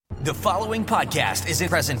The following podcast is a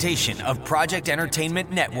presentation of Project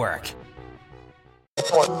Entertainment Network.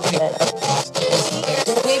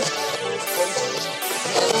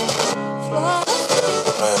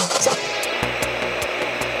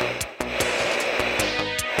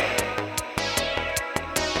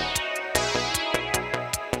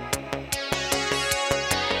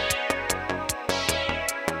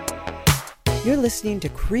 You're listening to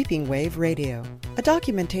Creeping Wave Radio, a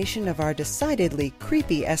documentation of our decidedly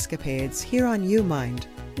creepy escapades here on U-Mind,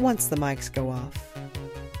 once the mics go off.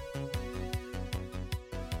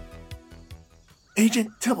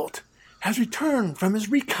 Agent Tybalt has returned from his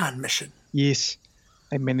recon mission. Yes,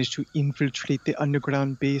 I managed to infiltrate the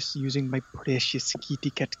underground base using my precious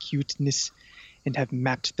kitty cat cuteness and have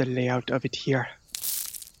mapped the layout of it here.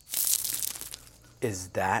 Is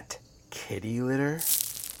that kitty litter?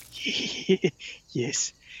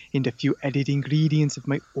 Yes, and a few added ingredients of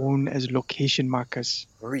my own as location markers.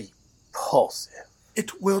 Repulsive.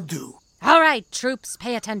 It will do. All right, troops,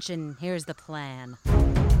 pay attention. Here's the plan.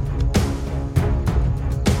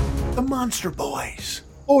 The Monster Boys,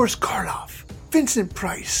 Boris Karloff, Vincent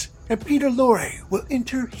Price, and Peter Lorre will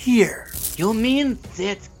enter here. You mean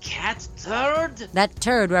that cat turd? That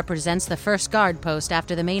turd represents the first guard post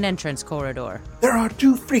after the main entrance corridor. There are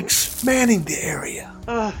 2 freaks manning the area.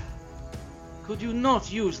 Could you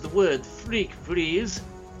not use the word freak, please?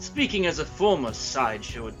 Speaking as a former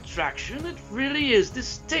sideshow attraction, it really is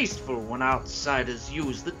distasteful when outsiders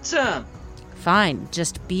use the term. Fine,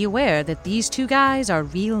 just be aware that these 2 guys are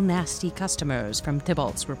real nasty customers from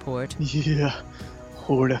Tybalt's report. Yeah,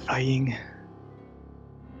 horrifying.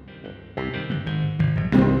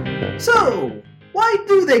 So, why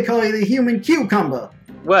do they call you the human cucumber?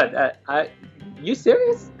 What, you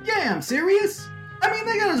serious? Yeah, I'm serious. I mean,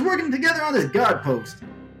 they got us working together on this guard post.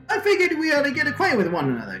 I figured we ought to get acquainted with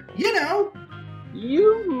one another, you know?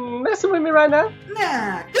 You messing with me right now?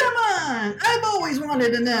 Nah, come on! I've always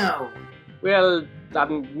wanted to know. Well, I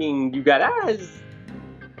mean, you got eyes.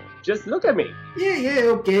 Just look at me. Yeah,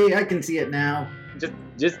 okay, I can see it now.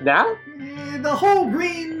 Just now? The whole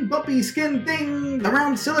green, bumpy skin thing, the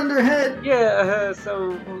round cylinder head. Yeah,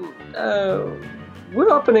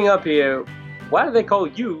 we're opening up here. Why do they call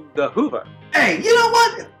you the Hoover? Hey, you know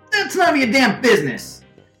what? That's none of your damn business.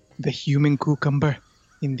 The human cucumber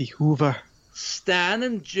in the Hoover. Stan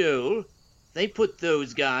and Joel, they put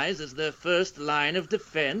those guys as their first line of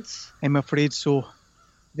defense. I'm afraid so.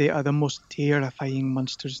 They are the most terrifying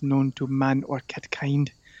monsters known to man or cat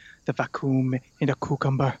kind. The vacuum and a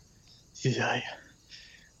cucumber. Yeah.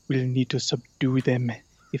 We'll need to subdue them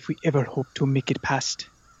if we ever hope to make it past.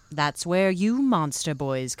 That's where you monster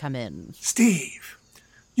boys come in. Steve,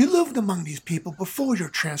 you lived among these people before your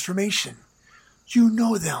transformation. You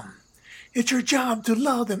know them. It's your job to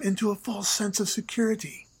lull them into a false sense of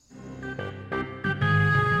security.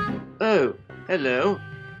 Oh, hello.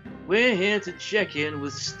 We're here to check in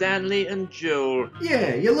with Stanley and Joel.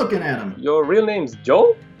 Yeah, you're looking at them. Your real name's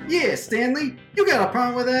Joel? Yeah, Stanley. You got a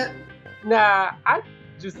problem with that? Nah, I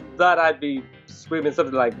just thought I'd be screaming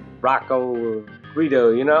something like Rocco or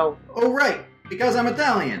Guido, you know? Oh, right. Because I'm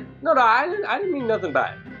Italian. No, I didn't mean nothing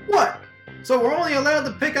by it. What? So we're only allowed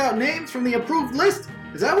to pick out names from the approved list?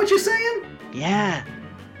 Is that what you're saying? Yeah.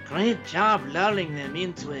 Great job lulling them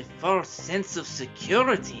into a false sense of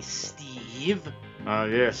security, Steve.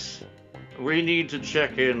 Yes. We need to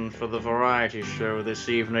check in for the variety show this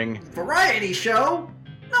evening. Variety show?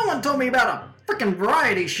 No one told me about a frickin'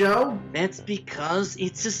 variety show. That's because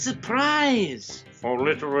it's a surprise. For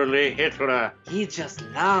literally Hitler. He just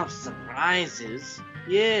loves surprises.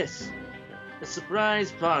 Yes. A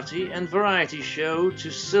surprise party and variety show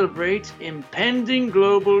to celebrate impending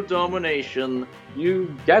global domination.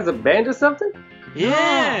 You guys a band or something?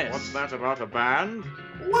 Yes. Oh, what's that about a band?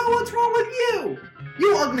 Well, what's wrong with you?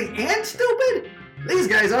 You ugly and stupid? These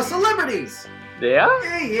guys are celebrities. They are?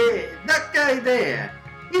 Yeah, that guy there.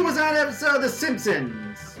 He was on an episode of The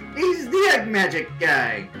Simpsons. He's the egg magic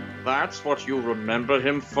guy. That's what you remember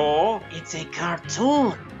him for? It's a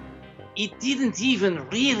cartoon. It didn't even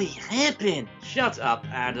really happen. Shut up,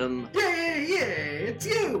 Adam. Yeah, it's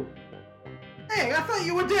you. Hey, I thought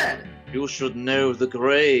you were dead. You should know the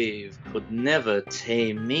grave could never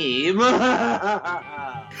tame me. You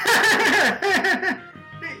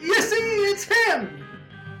see, it's him.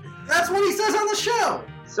 That's what he says on the show.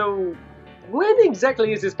 So, when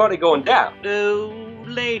exactly is this party going down? Oh,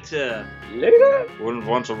 later. Later? Wouldn't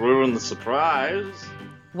want to ruin the surprise.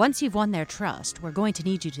 Once you've won their trust, we're going to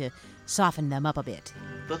need you to soften them up a bit.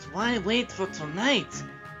 But why wait for tonight?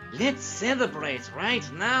 Let's celebrate right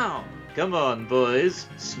now. Come on, boys.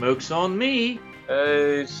 Smoke's on me.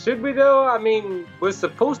 Should we though? I mean, we're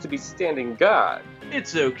supposed to be standing guard.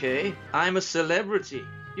 It's okay. I'm a celebrity.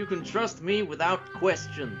 You can trust me without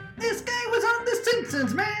question. This guy was on The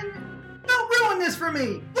Simpsons, man! Don't ruin this for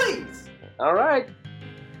me, please! Alright,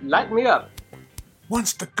 light me up.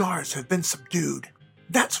 Once the guards have been subdued,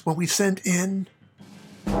 that's when we send in...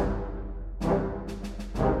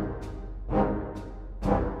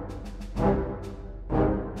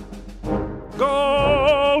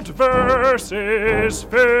 Goat versus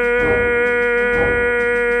fish!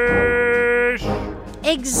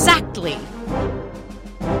 Exactly!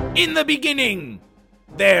 In the beginning,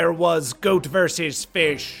 there was goat versus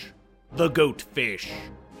fish, the goat fish.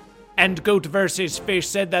 And goat versus fish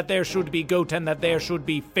said that there should be goat and that there should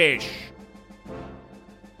be fish.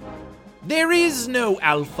 There is no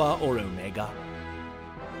alpha or omega.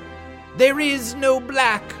 There is no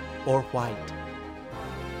black or white.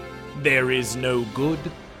 There is no good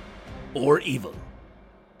or evil.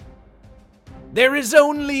 There is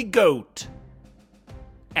only goat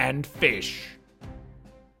and fish.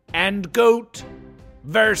 And goat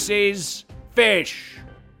versus fish.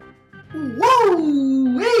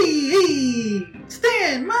 Whoa! Hey!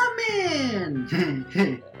 Stan, my man!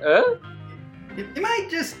 Huh? Am I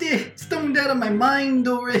just stoned out of my mind,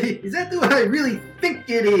 or is that what I really think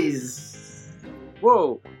it is?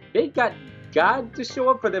 Whoa, they got God to show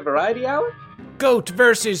up for the variety hour? Goat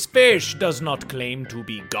versus fish does not claim to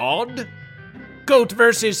be God. Goat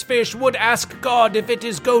versus fish would ask God if it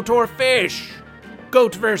is goat or fish.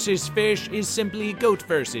 Goat versus fish is simply goat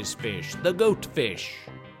versus fish, the goat fish.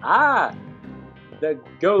 Ah, the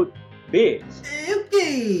goat fish.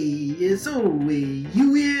 Okay, so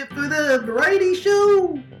you here for the variety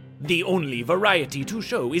show? The only variety to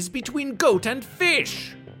show is between goat and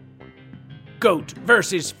fish. Goat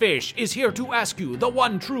versus fish is here to ask you the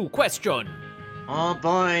one true question. Oh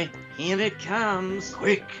boy, here it comes.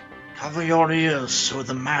 Quick, cover your ears so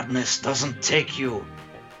the madness doesn't take you.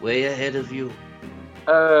 Way ahead of you.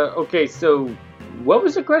 Okay, so what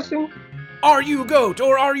was the question? Are you goat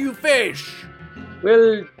or are you fish?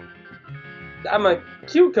 Well, I'm a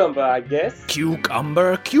cucumber, I guess.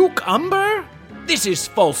 Cucumber? Cucumber? This is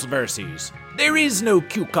false verses. There is no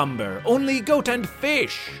cucumber, only goat and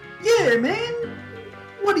fish. Yeah, man.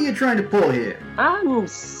 What are you trying to pull here? I'm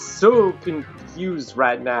so confused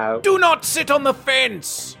right now. Do not sit on the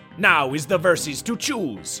fence. Now is the verses to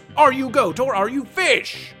choose. Are you goat or are you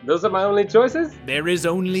fish? Those are my only choices? There is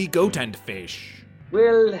only goat and fish.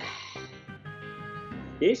 Well,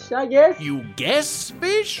 fish, I guess? You guess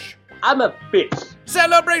fish? I'm a fish.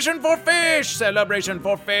 Celebration for fish! Celebration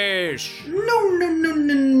for fish! No.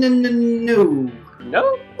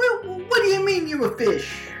 No? Well, what do you mean you're a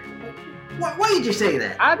fish? Why did you say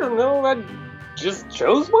that? I don't know, I just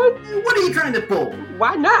chose one? What are you trying to pull?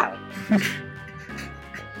 Why not?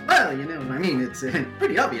 Well, it's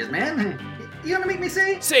pretty obvious, man. You gonna make me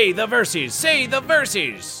say? Say the verses, say the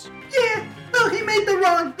verses! Yeah, well, he made the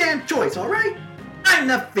wrong damn choice, alright? I'm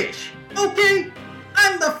the fish, okay?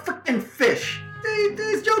 I'm the frickin' fish.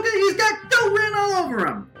 This Joker, he's got goat written all over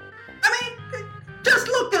him. I mean, just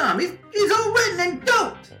look at him. He's all written in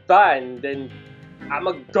goat. Fine, then I'm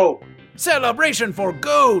a goat. Celebration for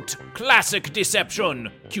goat! Classic deception!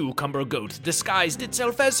 Cucumber goat disguised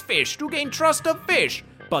itself as fish to gain trust of fish,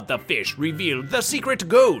 but the fish revealed the secret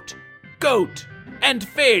goat. Goat and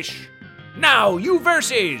fish. Now you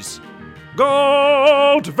verses.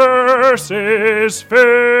 Goat versus fish.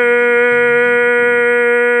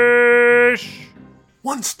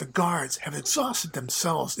 Once the guards have exhausted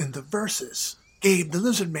themselves in the verses, Gabe the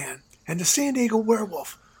Lizard Man and the San Diego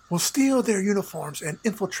Werewolf will steal their uniforms and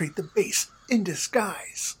infiltrate the base in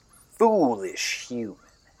disguise. Foolish human.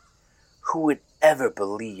 Who would ever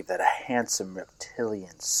believe that a handsome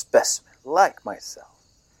reptilian specimen like myself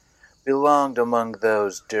belonged among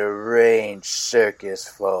those deranged circus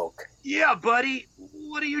folk? Yeah, buddy.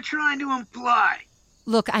 What are you trying to imply?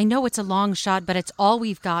 Look, I know it's a long shot, but it's all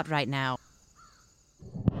we've got right now.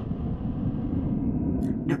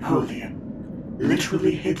 Napoleon.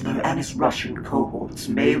 Literally, Hitler and his Russian cohorts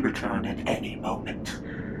may return at any moment.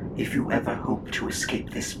 If you ever hope to escape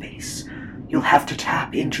this base, you'll have to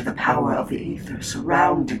tap into the power of the ether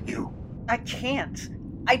surrounding you. I can't.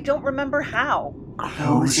 I don't remember how.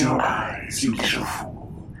 Close your eyes, you little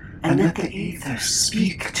fool, and let the ether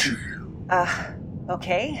speak to you.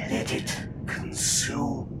 Okay. Let it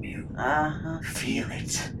consume you. Feel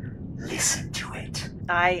it. Listen to it.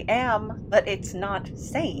 I am, but it's not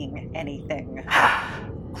saying anything.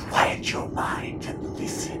 Quiet your mind and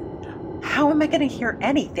listen. How am I going to hear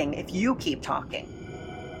anything if you keep talking?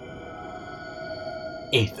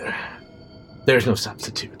 Ether. There's no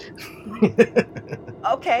substitute.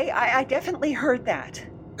 Okay, I definitely heard that.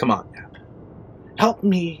 Come on, Nap. Help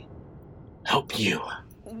me help you.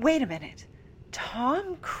 Wait a minute.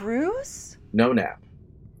 Tom Cruise? No, Nap.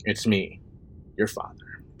 It's me, your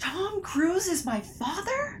father. Tom Cruise is my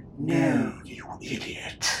father? No, you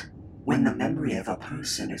idiot. When the memory of a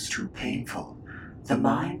person is too painful, the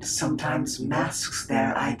mind sometimes masks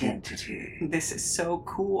their identity. This is so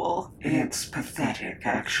cool. It's pathetic,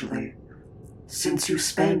 actually. Since you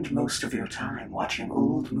spend most of your time watching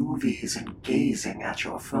old movies and gazing at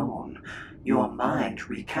your phone, your mind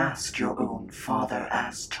recast your own father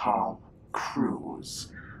as Tom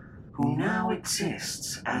Cruise, who now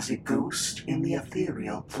exists as a ghost in the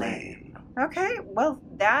ethereal plane. Okay, well,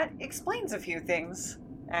 that explains a few things,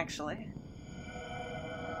 actually.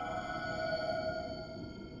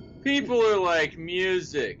 People are like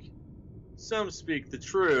music. Some speak the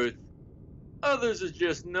truth. Others are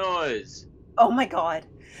just noise. Oh my god.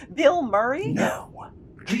 Bill Murray? No.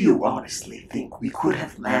 Do you honestly think we could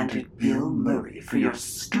have landed Bill Murray for your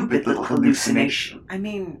stupid little hallucination? I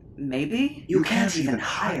mean, maybe? You can't even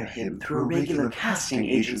hire him through a regular casting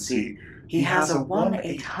agency. He has a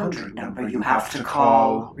 1-800 number you have to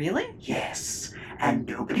call. Really? Yes, and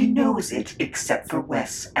nobody knows it except for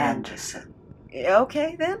Wes Anderson.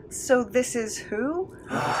 Okay, then. So this is who?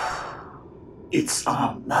 It's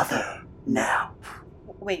our mother now.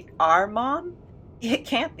 Wait, our mom? It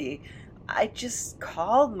can't be. I just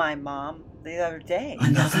called my mom the other day.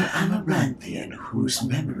 Another Amaranthian whose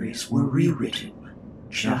memories were rewritten,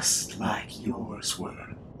 just like yours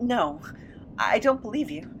were. No, I don't believe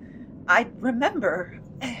you. I remember.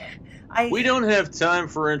 We don't have time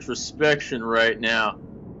for introspection right now.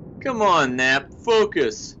 Come on, Nap,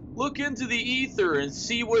 focus. Look into the ether and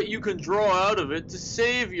see what you can draw out of it to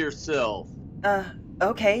save yourself.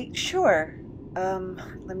 Okay, sure.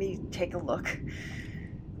 Let me take a look.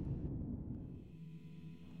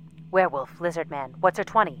 Werewolf, Lizard Man, what's your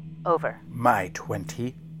 20? Over. My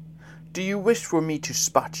 20? Do you wish for me to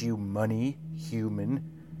spot you money, human,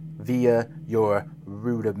 via your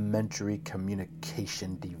rudimentary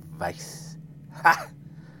communication device? Ha!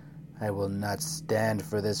 I will not stand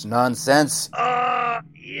for this nonsense.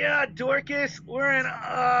 Yeah, Dorcas, we're in,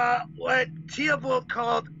 what Theobald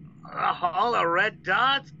called a hall of red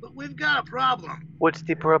dots, but we've got a problem. What's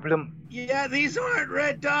the problem? Yeah, these aren't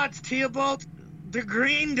red dots, Theobald. They're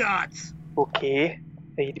green dots. Okay,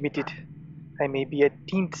 I admit it. I may be a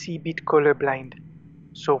teensy bit colorblind.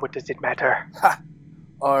 So what does it matter? Ha!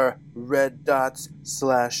 Are red dots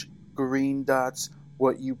 / green dots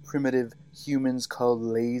what you primitive humans call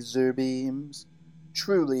laser beams?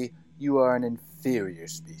 Truly, you are an inferior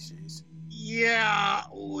species. Yeah,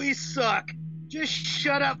 we suck. Just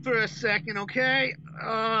shut up for a second, okay?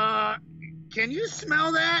 Can you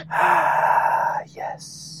smell that? Ah,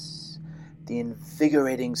 yes. The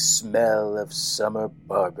invigorating smell of summer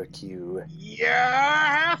barbecue.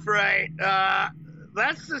 Yeah, half right.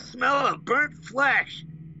 That's the smell of burnt flesh.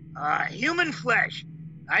 Human flesh.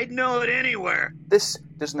 I'd know it anywhere. This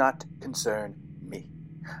does not concern me.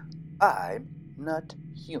 I'm not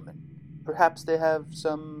human. Perhaps they have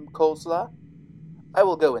some coleslaw? I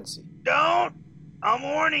will go and see. Don't! I'm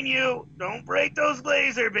warning you. Don't break those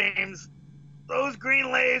laser beams. Those green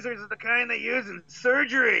lasers are the kind they use in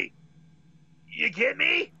surgery. You get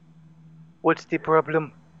me? What's the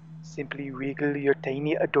problem? Simply wiggle your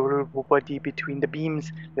tiny, adorable body between the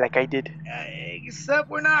beams like I did. Except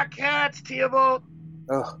we're not cats, Theobald.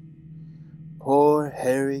 Oh, poor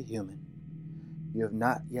hairy human. You have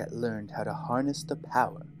not yet learned how to harness the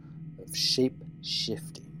power of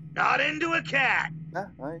shape-shifting. Not into a cat.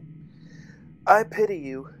 I pity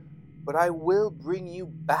you, but I will bring you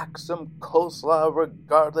back some coleslaw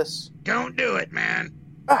regardless. Don't do it, man.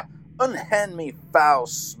 Unhand me,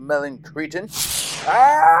 foul-smelling cretin.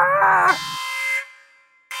 Ah!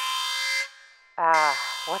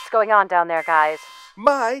 What's going on down there, guys?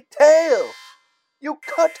 My tail! You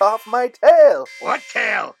cut off my tail! What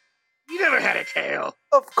tail? You never had a tail.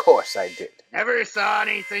 Of course I did. Never saw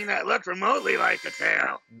anything that looked remotely like a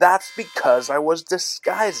tail. That's because I was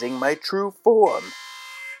disguising my true form.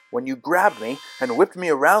 When you grabbed me and whipped me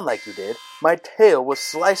around like you did, my tail was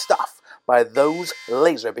sliced off by those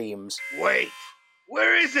laser beams. Wait,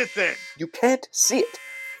 where is it then? You can't see it.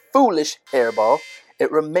 Foolish hairball.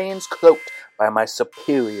 It remains cloaked by my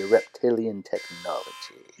superior reptilian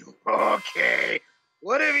technology. Okay,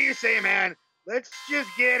 whatever you say, man. Let's just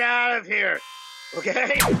get out of here,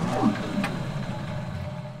 okay?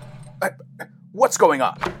 What's going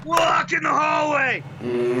on? Walk in the hallway!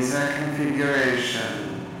 User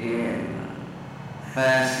configuration in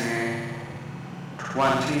 30,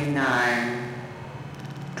 29,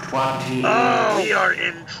 20. Oh, we are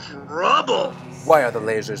in trouble. Why are the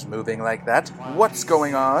lasers moving like that? What's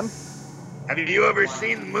going on? Have you ever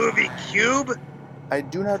seen the movie Cube? I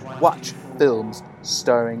do not watch films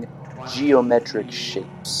starring geometric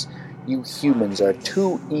shapes. You humans are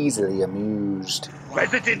too easily amused.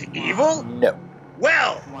 Resident Evil? No.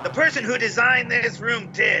 Well, the person who designed this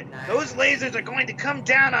room did. Those lasers are going to come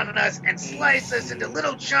down on us and slice us into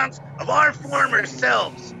little chunks of our former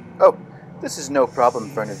selves. Oh, this is no problem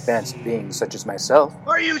for an advanced being such as myself.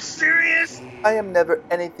 Are you serious? I am never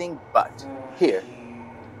anything but. Here,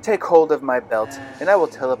 take hold of my belt, and I will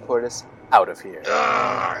teleport us out of here.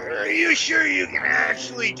 Are you sure you can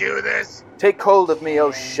actually do this? Take hold of me,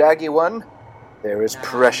 oh shaggy one. There is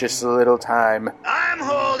precious little time. I'm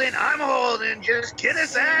holding. Just get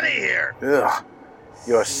us out of here. Ugh,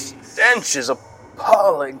 your stench is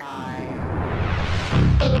appalling.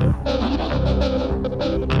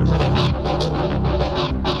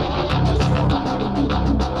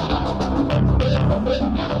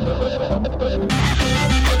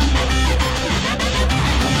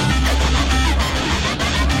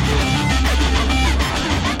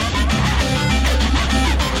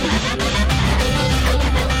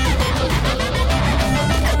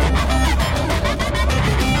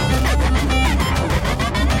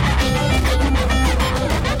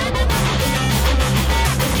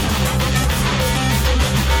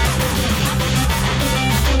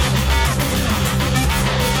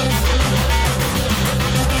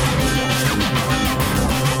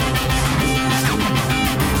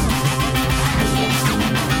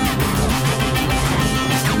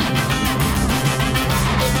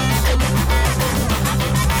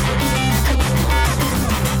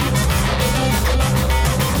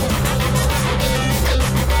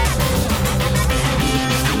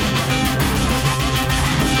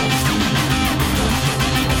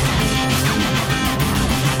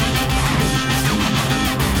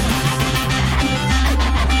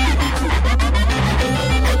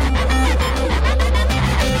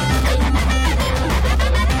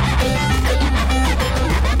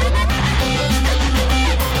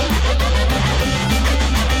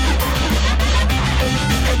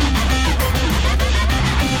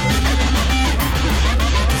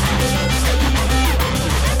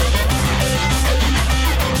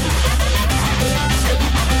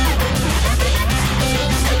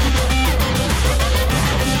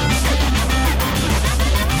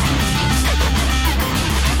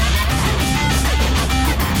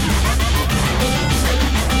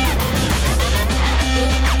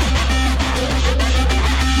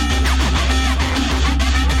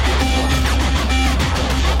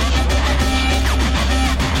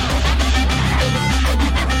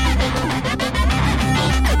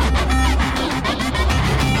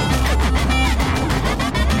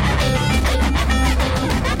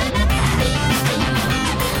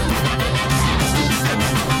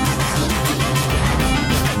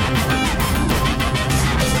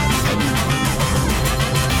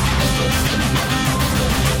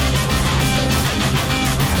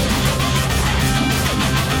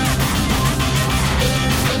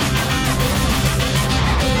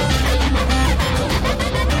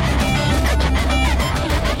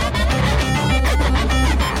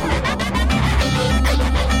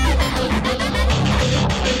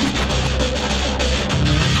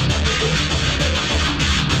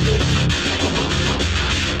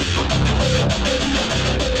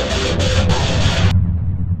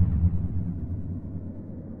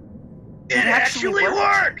 It actually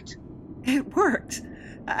worked! It worked.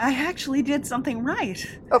 I actually did something right.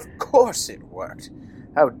 Of course it worked.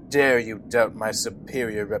 How dare you doubt my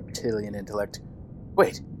superior reptilian intellect?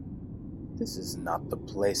 Wait, this is not the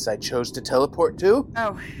place I chose to teleport to.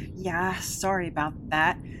 Oh, yeah, sorry about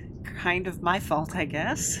that. Kind of my fault, I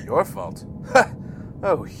guess. Your fault? Ha!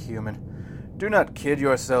 Oh, human, do not kid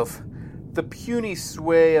yourself. The puny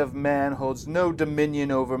sway of man holds no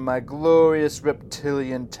dominion over my glorious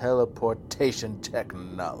reptilian teleportation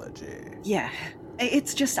technology. Yeah,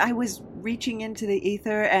 it's just I was reaching into the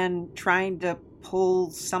ether and trying to pull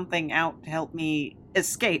something out to help me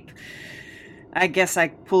escape. I guess I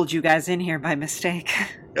pulled you guys in here by mistake.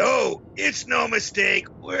 No, it's no mistake.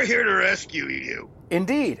 We're here to rescue you.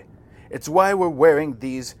 Indeed. It's why we're wearing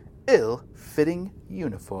these ill-fitting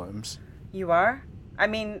uniforms. You are? I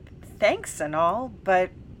mean, thanks and all, but,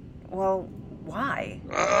 well, why?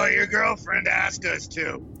 Oh, your girlfriend asked us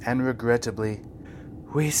to. And regrettably,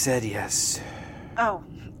 we said yes. Oh,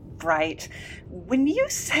 right. When you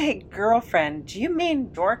say girlfriend, do you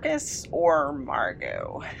mean Dorcas or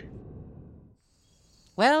Margot?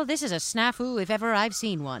 Well, this is a snafu if ever I've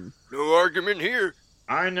seen one. No argument here.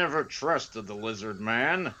 I never trusted the lizard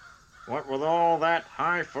man. What with all that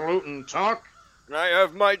highfalutin talk? And I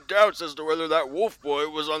have my doubts as to whether that wolf boy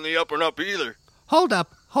was on the up and up either. Hold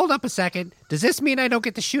up a second. Does this mean I don't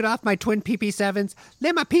get to shoot off my twin PP7s?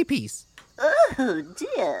 They're my PPs. Oh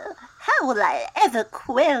dear, how will I ever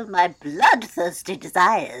quell my bloodthirsty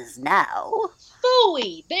desires now?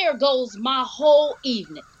 Phooey, there goes my whole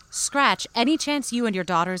evening. Scratch, any chance you and your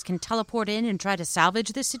daughters can teleport in and try to salvage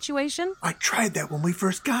this situation? I tried that when we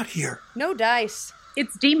first got here. No dice.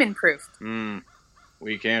 It's demon-proof.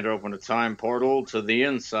 We can't open a time portal to the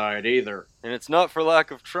inside either. And it's not for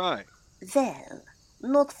lack of trying. Well,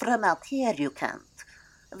 not from out here you can't.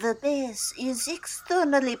 The base is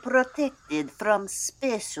externally protected from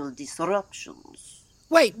special disruptions.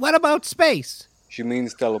 Wait, what about space? She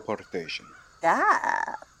means teleportation.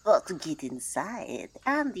 But get inside,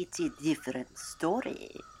 and it's a different story.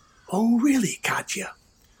 Oh, really, Katya?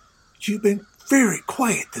 You've been very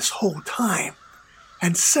quiet this whole time,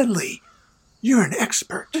 and suddenly you're an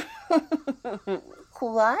expert.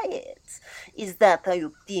 Quiet? Is that how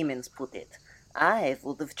you demons put it? I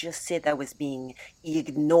would have just said I was being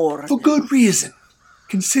ignored. For good reason,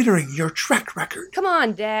 considering your track record. Come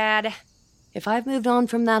on, Dad. If I've moved on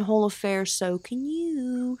from that whole affair, so can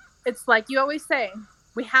you. It's like you always say,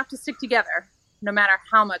 we have to stick together, no matter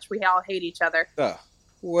how much we all hate each other.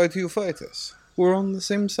 Why do you fight us? We're on the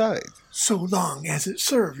same side. So long as it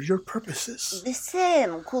serves your purposes. The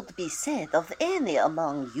same could be said of any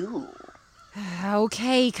among you.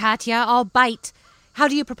 Okay, Katya, I'll bite. How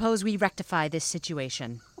do you propose we rectify this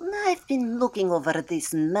situation? I've been looking over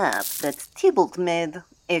this map that Tybalt made.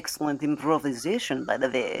 Excellent improvisation, by the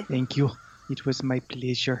way. Thank you. It was my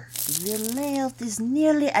pleasure. The layout is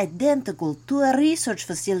nearly identical to a research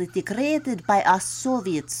facility created by us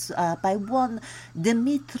Soviets by one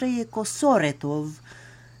Dmitry Kosoretov.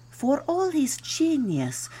 For all his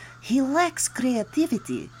genius, he lacks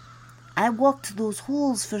creativity. I walked those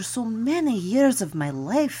halls for so many years of my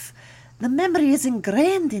life. The memory is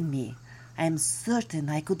ingrained in me. I am certain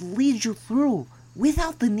I could lead you through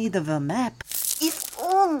without the need of a map. If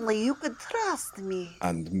only you could trust me.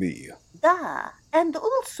 And me. And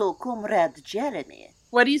also Comrade Jeremy.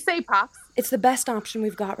 What do you say, Pops? It's the best option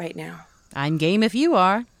we've got right now. I'm game if you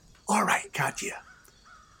are. All right, Katya.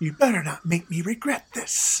 You better not make me regret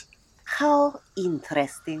this. How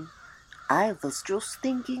interesting. I was just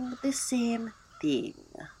thinking the same thing.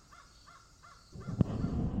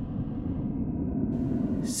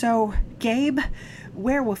 So, Gabe,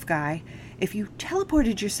 werewolf guy, if you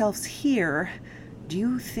teleported yourselves here, do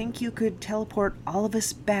you think you could teleport all of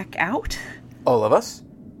us back out? All of us?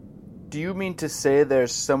 Do you mean to say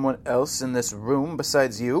there's someone else in this room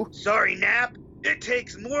besides you? Sorry, Nap. It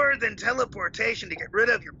takes more than teleportation to get rid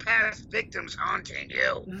of your past victims haunting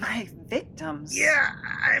you. My victims? Yeah,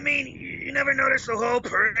 I mean, you never noticed the whole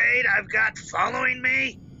parade I've got following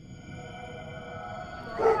me?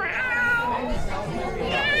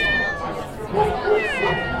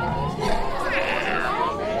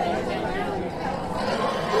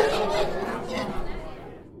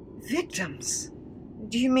 Victims?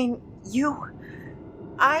 Do you mean you?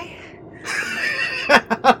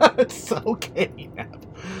 It's okay, Nap.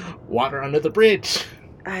 Water under the bridge.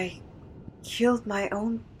 I killed my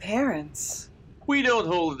own parents. We don't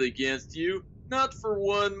hold it against you. Not for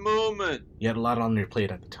one moment. You had a lot on your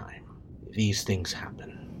plate at the time. These things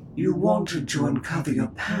happen. You wanted to uncover your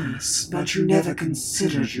past, but you never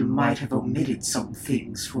considered you might have omitted some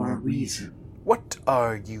things for a reason. What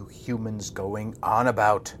are you humans going on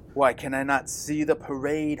about? Why can I not see the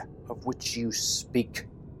parade of which you speak?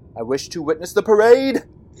 I wish to witness the parade!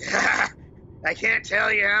 I can't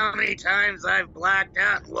tell you how many times I've blacked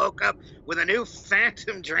out and woke up with a new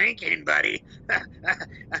phantom drinking buddy.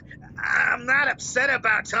 I'm not upset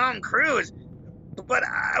about Tom Cruise, but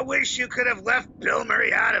I wish you could have left Bill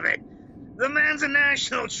Murray out of it. The man's a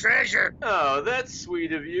national treasure. Oh, that's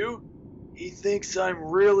sweet of you. He thinks I'm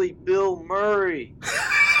really Bill Murray.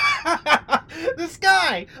 This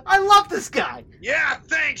guy! I love this guy! Yeah,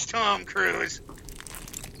 thanks, Tom Cruise.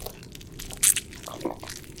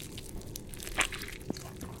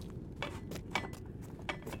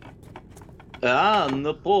 Ah,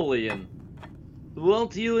 Napoleon.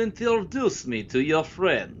 Won't you introduce me to your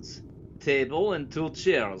friends? Table and 2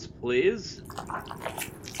 chairs, please.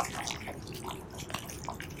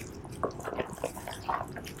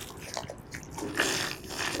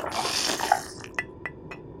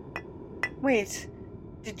 Wait,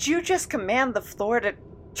 did you just command the floor to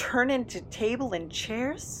turn into table and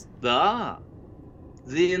chairs? Ah,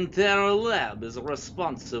 the entire lab is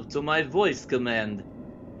responsive to my voice command.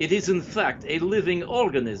 It is in fact a living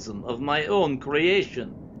organism of my own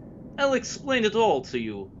creation. I'll explain it all to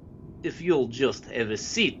you, if you'll just have a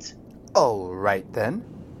seat. All right, then.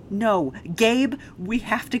 No, Gabe, we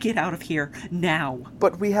have to get out of here now.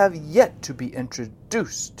 But we have yet to be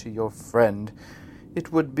introduced to your friend.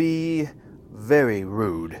 It would be very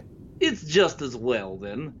rude. It's just as well,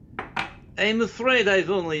 then. I'm afraid I've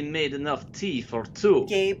only made enough tea for two.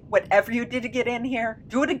 Gabe, whatever you did to get in here,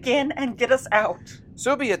 do it again and get us out.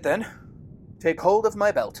 So be it, then. Take hold of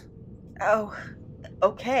my belt. Oh,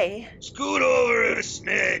 okay. Scoot over a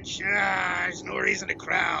smidge. There's no reason to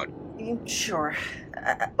crowd. Sure.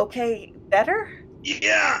 Okay, better?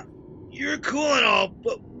 Yeah, you're cool and all,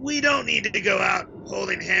 but we don't need to go out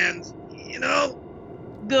holding hands, you know?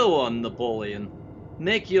 Go on, Napoleon.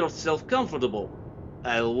 Make yourself comfortable.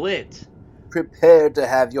 I'll wait. Prepare to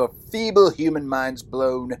have your feeble human minds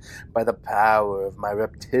blown by the power of my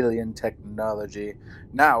reptilian technology.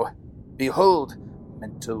 Now, behold,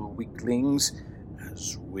 mental weaklings,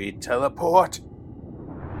 as we teleport.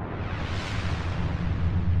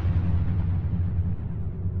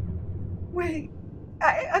 Wait,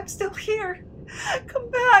 I'm still here.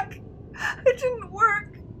 Come back. It didn't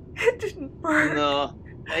work. It didn't work. No,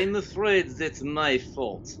 I'm afraid that's my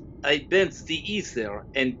fault. I bent the ether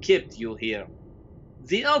and kept you here.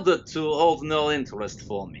 The other two hold no interest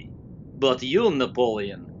for me. But you,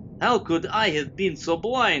 Napoleon, how could I have been so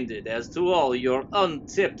blinded as to all your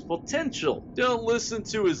untapped potential? Don't listen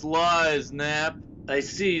to his lies, Nap. I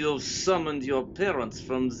see you've summoned your parents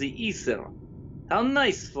from the ether. How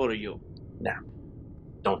nice for you. Now,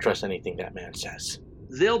 don't trust anything that man says.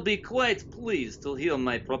 They'll be quite pleased to hear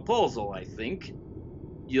my proposal, I think.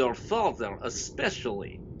 Your father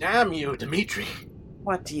especially. Damn you, Dmitri.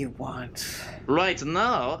 What do you want? Right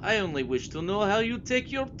now, I only wish to know how you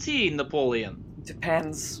take your tea, Napoleon.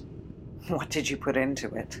 Depends. What did you put into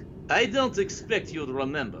it? I don't expect you to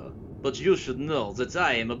remember, but you should know that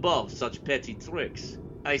I am above such petty tricks.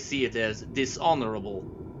 I see it as dishonorable,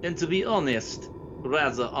 and to be honest,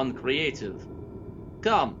 rather uncreative.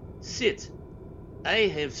 Come, sit. I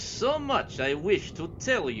have so much I wish to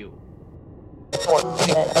tell you.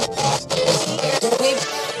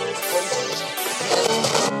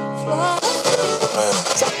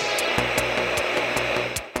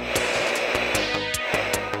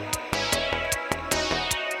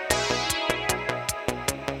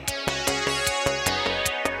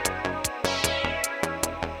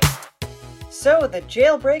 So the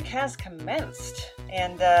jailbreak has commenced,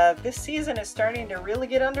 and this season is starting to really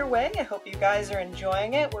get underway. I hope you guys are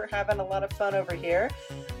enjoying it. We're having a lot of fun over here.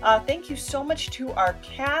 Thank you so much to our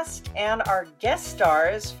cast and our guest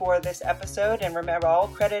stars for this episode, and remember, all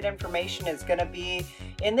credit information is going to be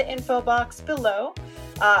in the info box below.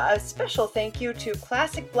 A special thank you to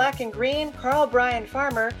Classic Black and Green, Carl Brian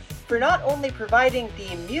Farmer, for not only providing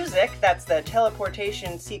the music, that's the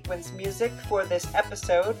teleportation sequence music for this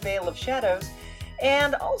episode, Veil of Shadows,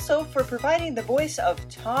 and also for providing the voice of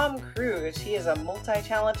Tom Cruise. He is a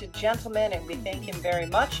multi-talented gentleman, and we thank him very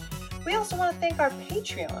much. We also want to thank our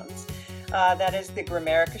Patreons. That is the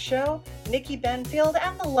Grammarica Show, Nikki Benfield,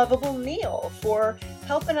 and the lovable Neil for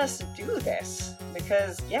helping us do this.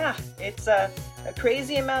 Because, yeah, it's a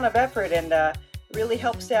crazy amount of effort, and really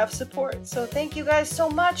helps to have support. So thank you guys so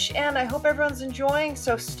much, and I hope everyone's enjoying,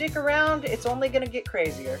 so stick around. It's only going to get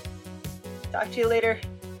crazier. Talk to you later.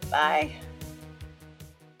 Bye.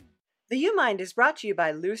 The U-Mind is brought to you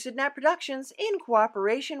by Lucid Nap Productions in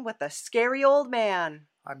cooperation with the Scary Old Man.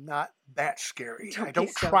 I'm not that scary. Don't I don't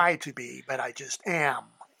be so. try to be, but I just am.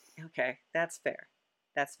 Okay, that's fair.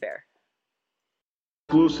 That's fair.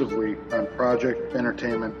 Exclusively on Project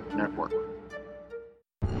Entertainment Network.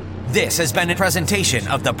 This has been a presentation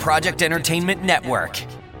of the Project Entertainment Network.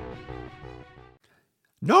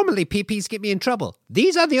 Normally, PPs get me in trouble.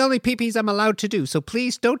 These are the only PPs I'm allowed to do, so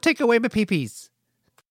please don't take away my PPs.